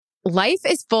Life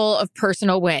is full of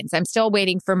personal wins. I'm still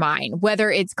waiting for mine.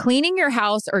 Whether it's cleaning your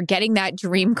house or getting that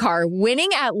dream car, winning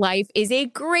at life is a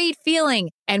great feeling.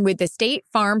 And with the State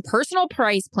Farm Personal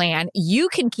Price Plan, you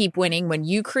can keep winning when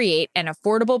you create an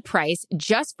affordable price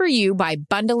just for you by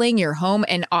bundling your home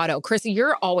and auto. Krista,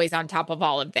 you're always on top of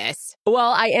all of this.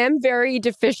 Well, I am very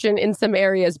deficient in some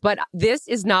areas, but this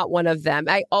is not one of them.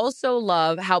 I also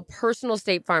love how personal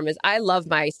State Farm is. I love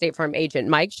my State Farm agent,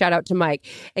 Mike. Shout out to Mike.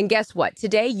 And guess what?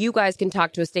 Today, you guys can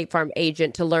talk to a State Farm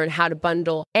agent to learn how to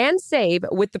bundle and save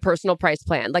with the Personal Price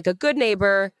Plan. Like a good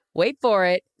neighbor, wait for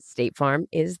it, State Farm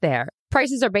is there.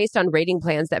 Prices are based on rating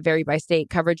plans that vary by state.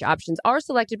 Coverage options are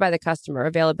selected by the customer.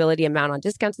 Availability, amount on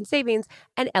discounts and savings,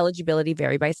 and eligibility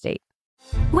vary by state.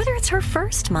 Whether it's her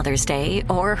first Mother's Day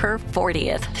or her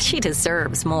 40th, she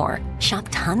deserves more. Shop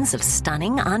tons of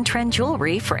stunning on-trend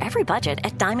jewelry for every budget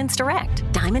at Diamonds Direct.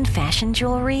 Diamond fashion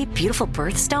jewelry, beautiful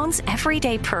birthstones,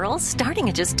 everyday pearls starting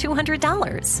at just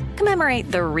 $200.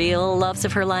 Commemorate the real loves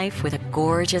of her life with a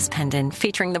gorgeous pendant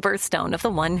featuring the birthstone of the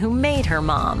one who made her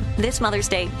mom. This Mother's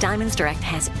Day, Diamonds Direct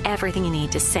has everything you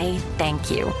need to say thank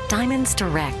you. Diamonds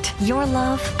Direct. Your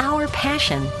love, our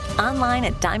passion. Online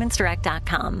at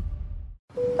diamondsdirect.com.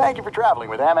 Thank you for traveling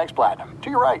with Amex Platinum. To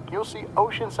your right, you'll see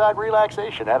oceanside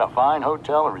relaxation at a fine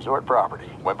hotel and resort property.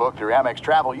 When booked through Amex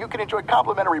Travel, you can enjoy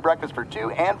complimentary breakfast for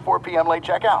 2 and 4 p.m. late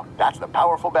checkout. That's the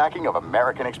powerful backing of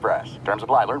American Express. Terms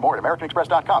apply. Learn more at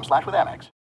americanexpress.com/withAmex.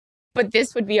 But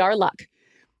this would be our luck.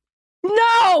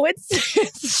 No, it's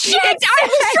Shit! I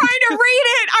was trying to read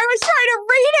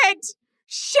it!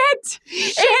 Shit!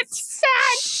 It's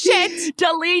sad. Shit.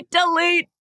 Delete.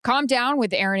 Calm Down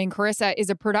with Aaron and Carissa is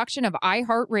a production of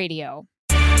iHeartRadio.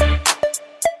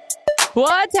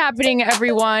 What's happening,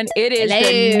 everyone? It is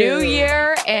the new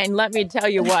year, and let me tell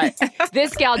you what.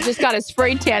 This gal just got a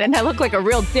spray tan, and I look like a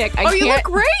real dick. You look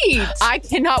great. I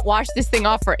cannot wash this thing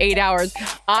off for 8 hours.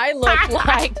 I look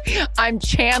like I'm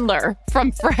Chandler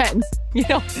from Friends.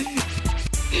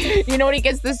 You know when he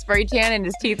gets the spray tan and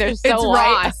his teeth are so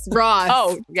white? Ross.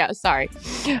 Oh, yeah, sorry.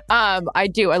 I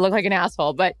do. I look like an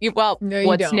asshole, but what's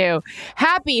new?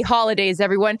 Happy holidays,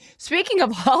 everyone. Speaking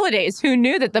of holidays, who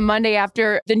knew that the Monday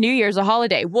after the New Year's a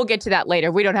holiday? We'll get to that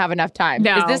later. We don't have enough time.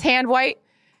 No. Is this hand white?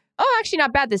 Oh, actually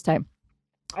not bad this time.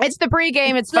 It's the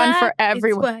pregame. It's fun for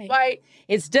everyone. It's white.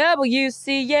 It's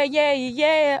WC.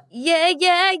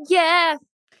 Yeah.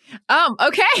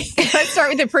 Okay. Let's start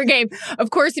with the pregame. Of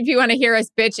course, if you want to hear us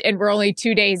bitch and we're only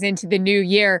 2 days into the new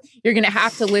year, you're going to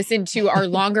have to listen to our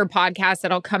longer podcast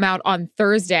that'll come out on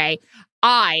Thursday.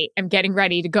 I am getting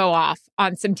ready to go off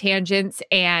on some tangents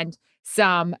and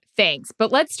some things.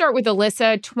 But let's start with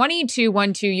Alyssa,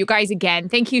 2212. You guys, again,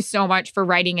 thank you so much for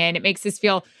writing in. It makes us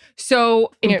feel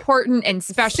so important and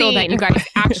special that you guys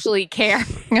actually care.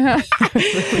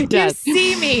 You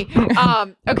see me.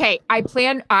 Okay,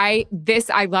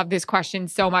 I love this question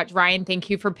so much. Ryan, thank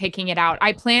you for picking it out.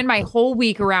 I plan my whole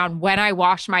week around when I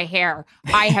wash my hair.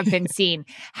 I have been seen.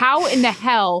 How in the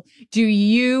hell do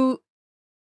y'all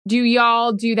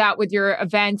do that with your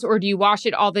events, or do you wash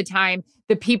it all the time?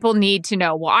 The people need to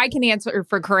know. Well, I can answer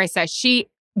for Carissa. She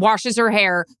washes her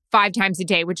hair 5 times a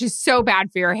day, which is so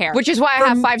bad for your hair. Which is why I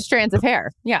have 5 strands of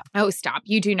hair. Yeah. Oh, stop.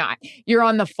 You do not. You're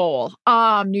on the full,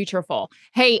 Nutrafol.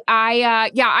 Hey, I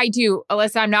do.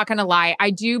 Alyssa, I'm not going to lie.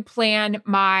 I do plan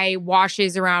my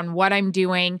washes around what I'm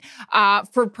doing.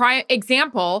 For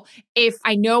example, if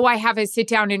I know I have a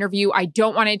sit-down interview, I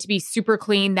don't want it to be super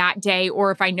clean that day. Or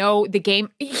if I know the game.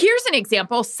 Here's an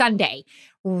example. Sunday.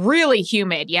 Really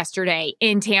humid yesterday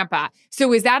in Tampa.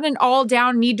 So is that an all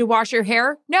down need to wash your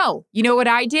hair? No. You know what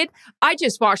I did? I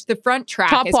just washed the front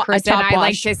track, as Chris and I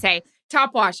like to say.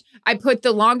 Top wash. I put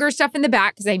the longer stuff in the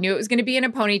back because I knew it was going to be in a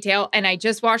ponytail, and I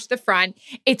just washed the front.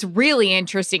 It's really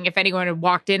interesting if anyone had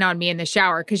walked in on me in the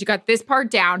shower, because you got this part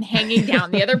down, hanging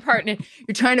down, the other part, and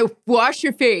you're trying to wash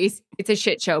your face. It's a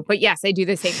shit show. But yes, I do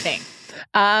the same thing.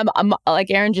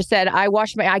 Like Aaron just said,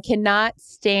 I cannot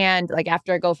stand, like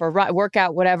after I go for a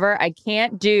workout, whatever, I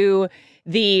can't do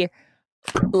the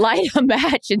light a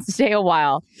match and stay a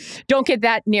while. Don't get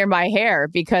that near my hair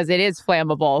because it is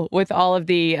flammable with all of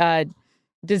the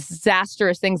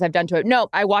disastrous things I've done to it. No,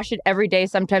 I wash it every day,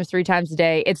 sometimes 3 times a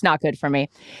day. It's not good for me.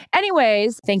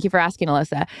 Anyways, thank you for asking,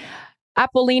 Alyssa.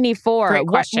 Apollini 4,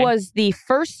 what was the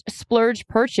first splurge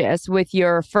purchase with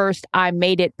your first I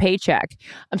made it paycheck?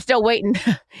 I'm still waiting.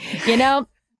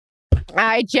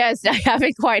 I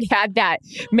haven't quite had that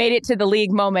made it to the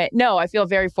league moment. No, I feel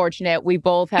very fortunate. We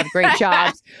both have great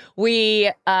jobs.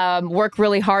 We work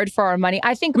really hard for our money.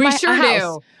 I think we sure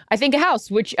do. I think a house,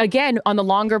 which again, on the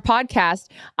longer podcast,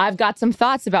 I've got some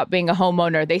thoughts about being a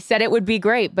homeowner. They said it would be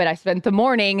great, but I spent the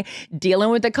morning dealing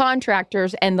with the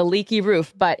contractors and the leaky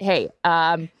roof. But hey,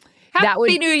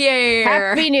 Happy New Year.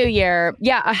 Happy New Year.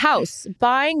 Yeah, a house.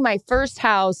 Buying my first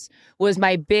house was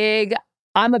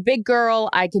I'm a big girl.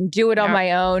 I can do it on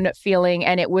my own feeling.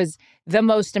 And it was the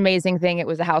most amazing thing. It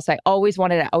was a house I always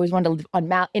wanted. I always wanted to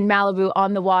live in Malibu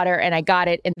on the water, and I got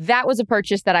it. And that was a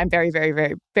purchase that I'm very, very,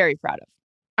 very, very proud of.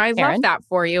 I love that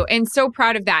for you and so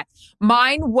proud of that.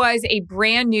 Mine was a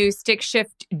brand new stick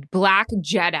shift black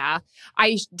Jetta.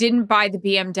 I didn't buy the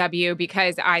BMW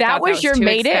because I thought that was your too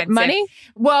made expensive. It money?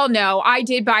 Well, no, I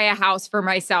did buy a house for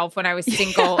myself when I was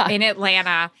single in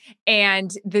Atlanta.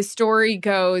 And the story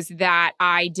goes that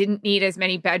I didn't need as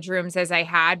many bedrooms as I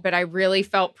had, but I really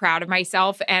felt proud of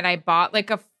myself. And I bought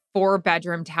like a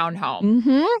 4-bedroom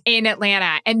townhome in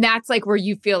Atlanta. And that's like where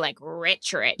you feel like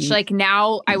rich. Like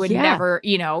now I would never,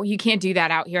 you can't do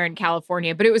that out here in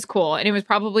California, but it was cool. And it was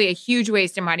probably a huge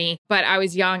waste of money, but I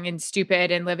was young and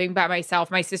stupid and living by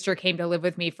myself. My sister came to live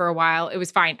with me for a while. It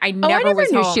was fine. I never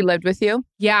was knew home. She lived with you.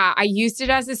 Yeah. I used it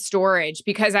as a storage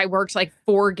because I worked like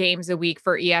 4 games a week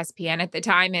for ESPN at the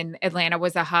time. And Atlanta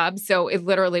was a hub. So it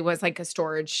literally was like a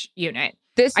storage unit.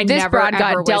 This broad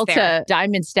got Delta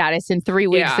Diamond status in 3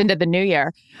 weeks into the new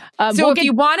year. So if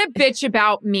you want to bitch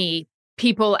about me,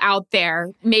 people out there,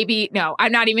 maybe, no,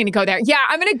 I'm not even going to go there. Yeah,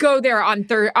 I'm going to go there on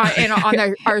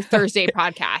our Thursday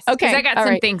podcast. Okay. Because I got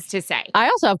some things to say. I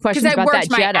also have questions about that Jetta.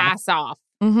 Because I worked my ass off.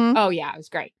 Oh, yeah, it was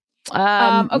great.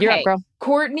 Okay. You're up, girl.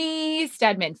 Courtney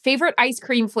Stedman, favorite ice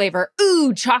cream flavor?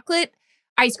 Ooh, chocolate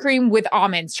ice cream with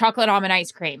almonds. Chocolate almond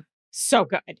ice cream. So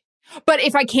good. But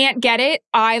if I can't get it,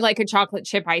 I like a chocolate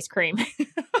chip ice cream.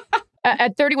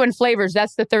 At 31 flavors,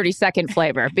 that's the 32nd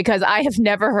flavor because I have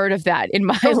never heard of that in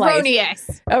my life. Erroneous.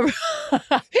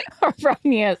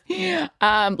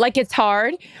 Like it's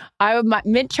hard. My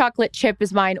mint chocolate chip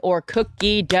is mine or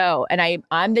cookie dough. And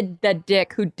I'm the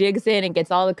dick who digs in and gets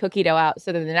all the cookie dough out.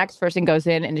 So then the next person goes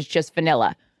in and it's just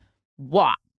vanilla.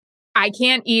 What? I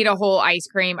can't eat a whole ice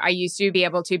cream. I used to be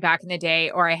able to back in the day,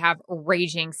 or I have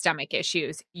raging stomach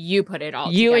issues. You put it all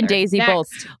together. You and Daisy Next. both.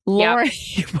 Lauren,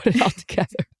 you put it all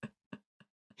together.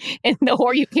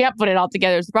 Or you can't put it all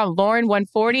together. It's the problem. Lauren,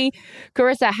 140.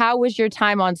 Carissa, how was your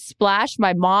time on Splash?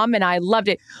 My mom and I loved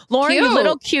it. Lauren, you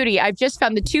little cutie. I've just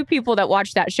found the 2 people that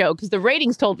watched that show because the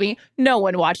ratings told me no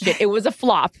one watched it. It was a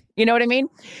flop. You know what I mean?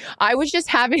 I was just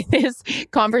having this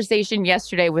conversation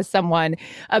yesterday with someone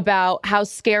about how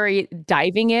scary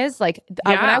diving is. Like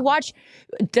when I watch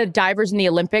the divers in the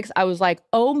Olympics, I was like,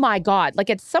 oh my God.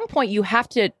 Like at some point you have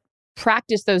to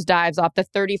practice those dives off the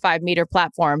 35-meter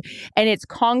platform and it's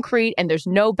concrete and there's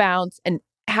no bounce and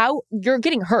how you're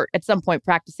getting hurt at some point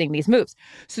practicing these moves.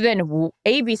 So then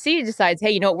ABC decides,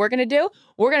 hey, you know what we're going to do?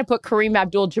 We're going to put Kareem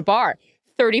Abdul-Jabbar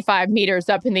 35 meters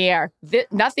up in the air.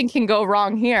 Nothing can go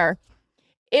wrong here.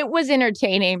 It was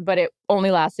entertaining, but it only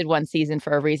lasted 1 season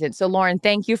for a reason. So Lauren,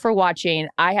 thank you for watching.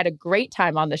 I had a great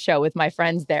time on the show with my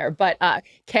friends there. But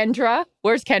Kendra,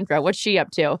 where's Kendra? What's she up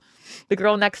to? The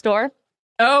girl next door?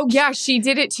 Oh, yeah, she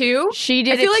did it too. She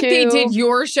did it too. I feel like they did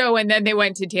your show and then they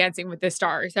went to Dancing with the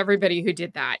Stars. Everybody who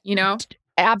did that, you know?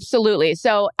 Absolutely.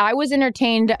 So I was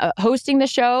entertained hosting the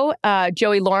show.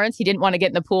 Joey Lawrence, he didn't want to get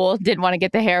in the pool, didn't want to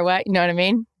get the hair wet. You know what I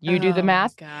mean? You do the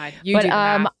math. God, you do the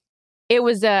math. It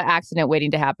was an accident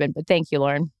waiting to happen, but thank you,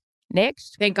 Lauren.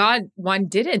 Next. Thank God one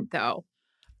didn't, though.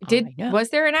 Was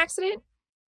there an accident?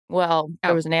 Well,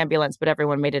 there was an ambulance, but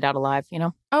everyone made it out alive, you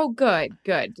know? Oh, good.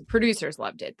 The producers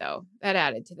loved it, though. That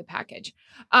added to the package.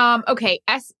 Okay,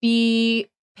 SB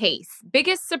Pace.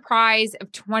 Biggest surprise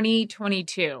of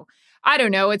 2022. I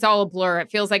don't know. It's all a blur.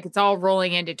 It feels like it's all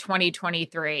rolling into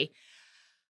 2023.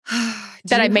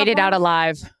 That I made it out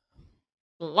alive.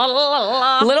 A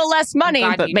little less money,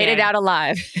 but made it out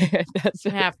alive.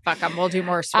 Fuck them. We'll do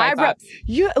more swipe ups.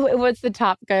 What's the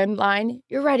Top Gun line?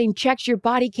 You're writing checks your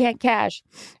body can't cash.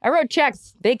 I wrote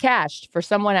checks they cashed for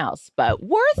someone else, but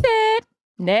worth it.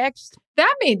 Next.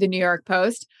 That made the New York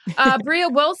Post. Bria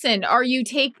Wilson, are you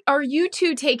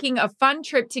two taking a fun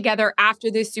trip together after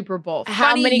the Super Bowl?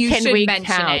 How many can we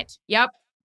mention count? It. Yep.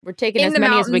 We're taking as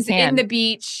many as we can. In the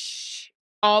beach.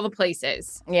 All the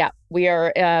places. Yeah, we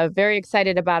are very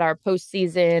excited about our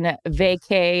postseason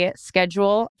vacay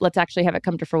schedule. Let's actually have it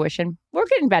come to fruition. We're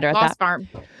getting better at Lost that. Farm.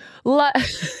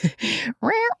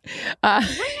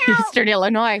 Eastern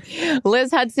Illinois.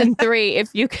 Liz Hudson 3. If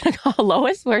you can call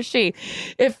Lois, where's she?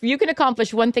 If you can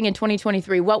accomplish one thing in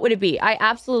 2023, what would it be? I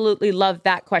absolutely love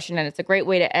that question, and it's a great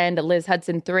way to end Liz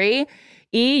Hudson 3.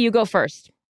 E, you go first.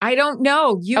 I don't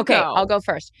know. You okay, go. I'll go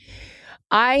first.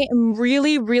 I am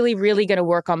really, really, really going to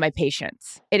work on my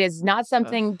patience. It is not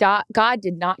something God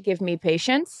did not give me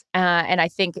patience. And I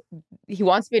think he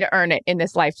wants me to earn it in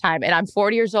this lifetime. And I'm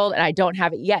 40 years old and I don't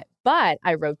have it yet. But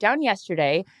I wrote down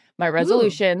yesterday my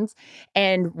resolutions,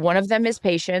 and one of them is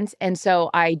patience. And so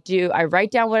I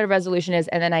write down what a resolution is,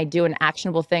 and then I do an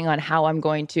actionable thing on how I'm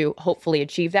going to hopefully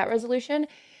achieve that resolution.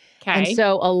 Okay. And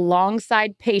so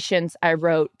alongside patience, I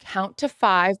wrote count to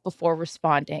 5 before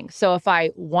responding. So if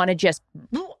I want to just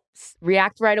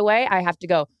react right away, I have to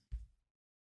go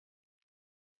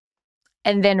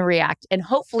and then react. And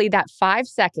hopefully that 5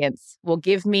 seconds will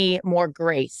give me more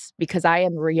grace, because I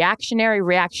am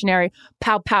reactionary,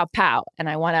 pow, pow, pow. And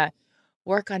I want to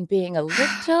work on being a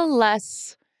little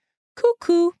less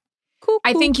cuckoo.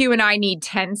 I think you and I need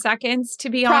 10 seconds, to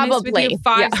be honest with you.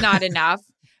 5's not enough.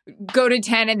 Go to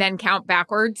 10 and then count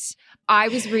backwards. I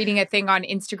was reading a thing on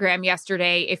Instagram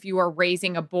yesterday. If you are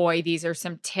raising a boy, these are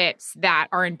some tips that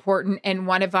are important. And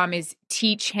one of them is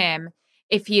teach him,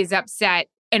 if he is upset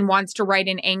and wants to write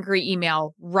an angry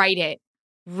email, write it,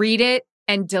 read it,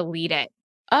 and delete it.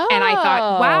 Oh. And I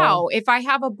thought, wow, if I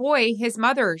have a boy, his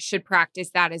mother should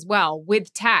practice that as well,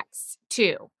 with texts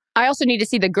too. I also need to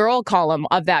see the girl column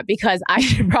of that, because I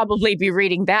should probably be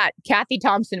reading that. Kathy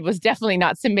Thompson was definitely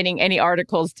not submitting any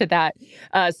articles to that,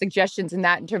 suggestions in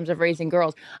that in terms of raising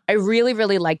girls. I really,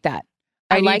 really like that.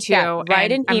 I like too. That.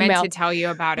 Write an email. I meant to tell you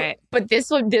about it. But this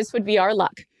would be our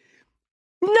luck.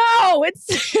 No, it's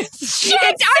shit.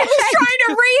 I was trying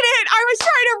to read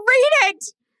it.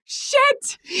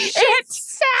 Shit.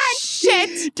 It's sad.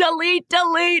 Shit. Delete.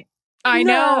 I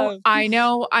know.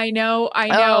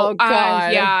 Oh,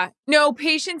 God. Yeah. No,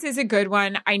 patience is a good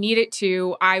one. I need it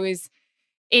too. I was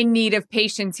in need of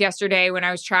patience yesterday when I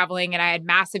was traveling, and I had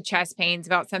massive chest pains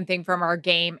about something from our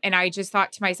game. And I just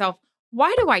thought to myself,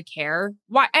 why do I care?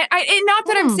 Why? And not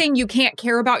that I'm saying you can't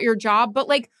care about your job, but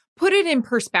like, put it in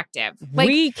perspective. Like,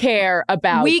 we care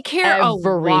about everything. A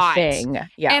lot.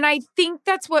 Yeah. And I think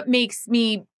that's what makes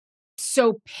me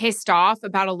so pissed off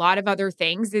about a lot of other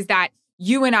things, is that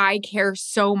you and I care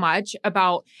so much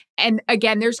about, and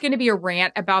again, there's going to be a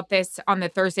rant about this on the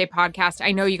Thursday podcast.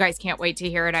 I know you guys can't wait to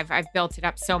hear it. I've built it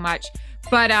up so much,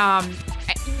 but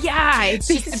yeah, it's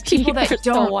just the people that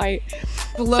don't. So white.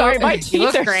 Sorry, my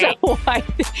teeth are great. So white.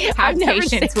 Have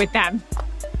patience with them.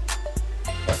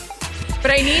 But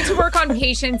I need to work on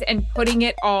patience and putting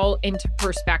it all into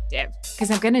perspective, because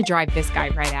I'm going to drive this guy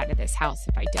right out of this house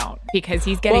if I don't, because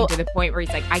he's getting to the point where he's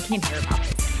like, I can't hear about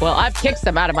this. Well, I've kicked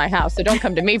some out of my house, so don't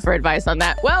come to me for advice on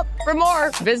that. Well, for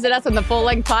more, visit us on the Full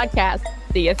Length Podcast.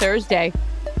 See you Thursday.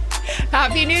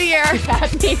 Happy New Year.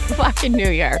 Happy fucking New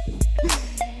Year.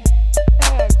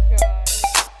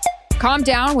 Calm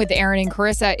Down with Aaron and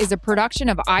Carissa is a production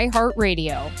of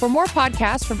iHeartRadio. For more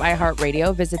podcasts from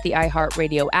iHeartRadio, visit the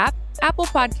iHeartRadio app, Apple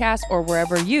Podcasts, or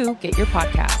wherever you get your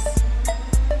podcasts.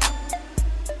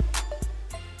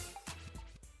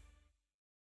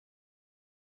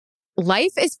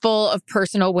 Life is full of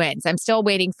personal wins. I'm still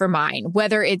waiting for mine.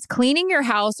 Whether it's cleaning your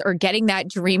house or getting that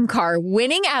dream car,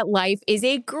 winning at life is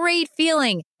a great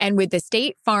feeling. And with the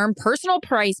State Farm Personal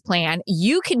Price Plan,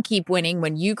 you can keep winning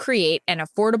when you create an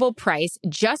affordable price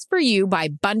just for you by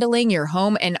bundling your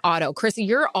home and auto. Carissa,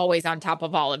 you're always on top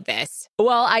of all of this.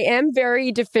 Well, I am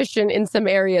very deficient in some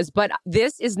areas, but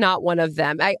this is not one of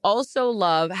them. I also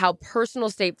love how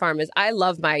personal State Farm is. I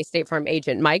love my State Farm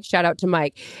agent, Mike. Shout out to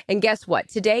Mike. And guess what?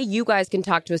 Today, you guys can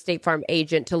talk to a State Farm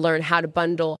agent to learn how to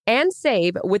bundle and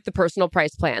save with the Personal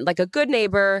Price Plan. Like a good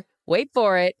neighbor, wait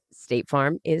for it, State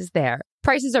Farm is there.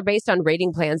 Prices are based on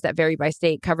rating plans that vary by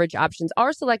state. Coverage options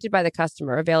are selected by the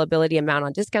customer. Availability, amount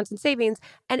on discounts and savings,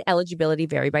 and eligibility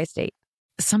vary by state.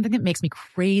 Something that makes me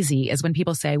crazy is when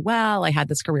people say, well, I had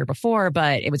this career before,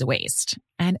 but it was a waste.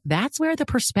 And that's where the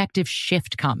perspective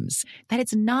shift comes, that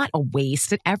it's not a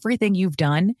waste, that everything you've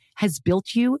done has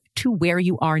built you to where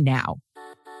you are now.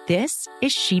 This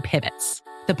is She Pivots,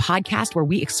 the podcast where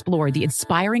we explore the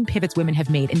inspiring pivots women have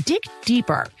made and dig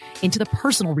deeper into the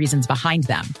personal reasons behind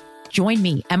them. Join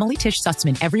me, Emily Tish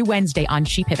Sussman, every Wednesday on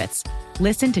She Pivots.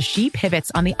 Listen to She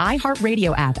Pivots on the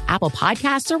iHeartRadio app, Apple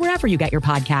Podcasts, or wherever you get your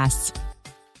podcasts.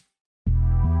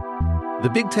 The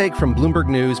Big Take from Bloomberg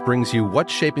News brings you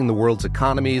what's shaping the world's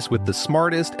economies with the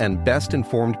smartest and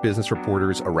best-informed business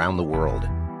reporters around the world.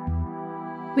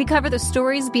 We cover the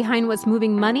stories behind what's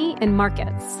moving money and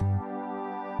markets,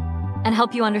 and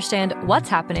help you understand what's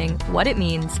happening, what it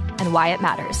means, and why it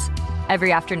matters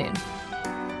every afternoon.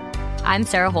 I'm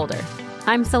Sarah Holder.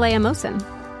 I'm Saleha Mohsin.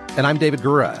 And I'm David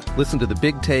Gura. Listen to The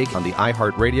Big Take on the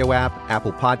iHeartRadio app,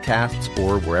 Apple Podcasts,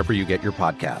 or wherever you get your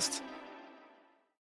podcasts.